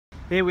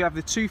Here we have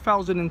the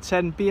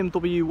 2010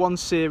 BMW 1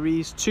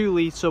 Series 2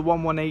 litre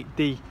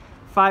 118D,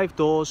 5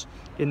 doors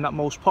in that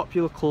most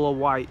popular colour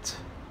white.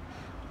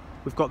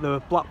 We've got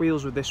the black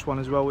wheels with this one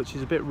as well, which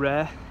is a bit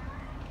rare.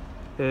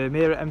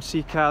 Here at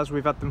MC Cars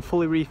we've had them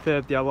fully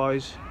refurbed, the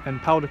alloys,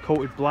 and powder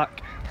coated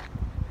black,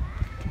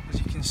 as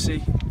you can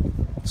see.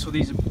 So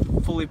these are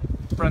fully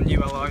brand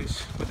new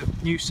alloys with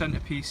the new centre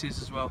pieces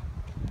as well.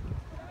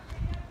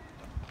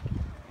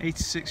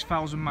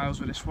 86,000 miles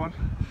with this one.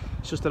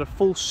 It's just had a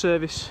full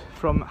service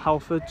from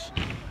Halfords,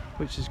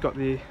 which has got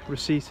the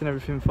receipt and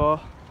everything for.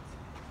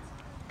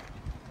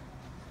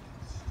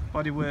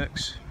 Body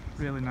works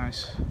really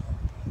nice.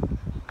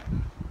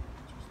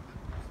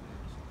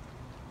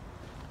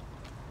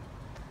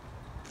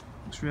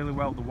 Looks really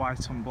well, the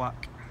white on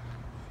black.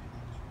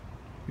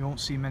 You won't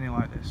see many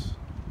like this.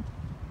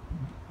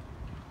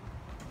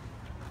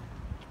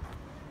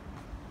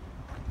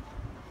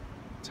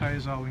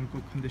 Tyres are in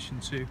good condition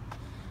too.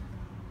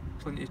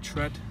 Plenty of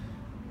tread.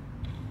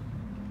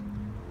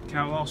 The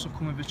car will also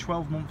come with a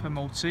 12-month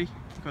MOT.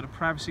 You've got a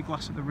privacy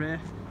glass at the rear.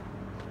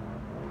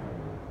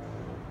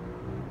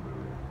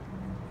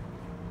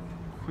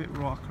 Quick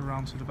walk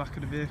around to the back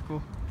of the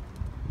vehicle.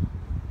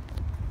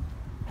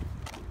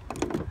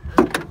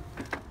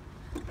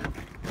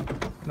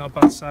 Not a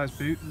bad size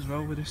boot as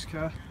well with this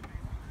car.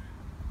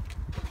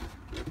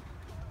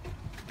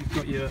 You've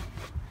got your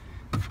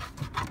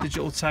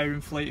digital tyre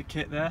inflator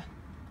kit there.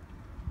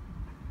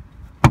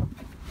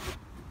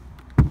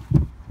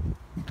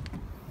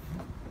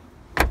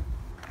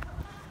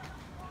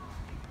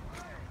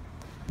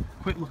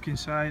 Quick look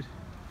inside.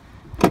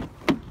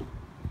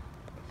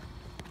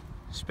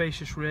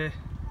 Spacious rear.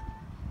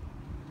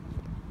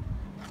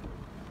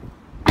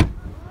 Quick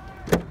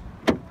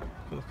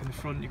look in the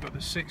front. You've got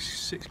the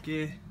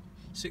six-speed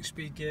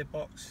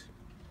gearbox,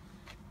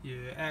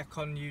 your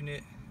aircon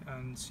unit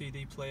and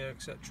CD player,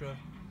 etc.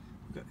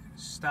 You've got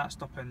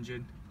start-stop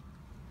engine.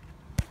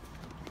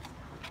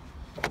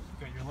 You've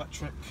got your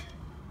electric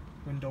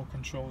window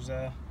controls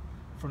there,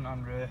 front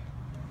and rear.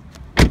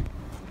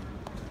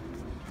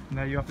 And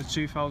there you have the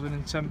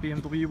 2010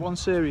 BMW 1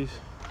 Series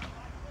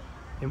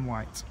in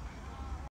white.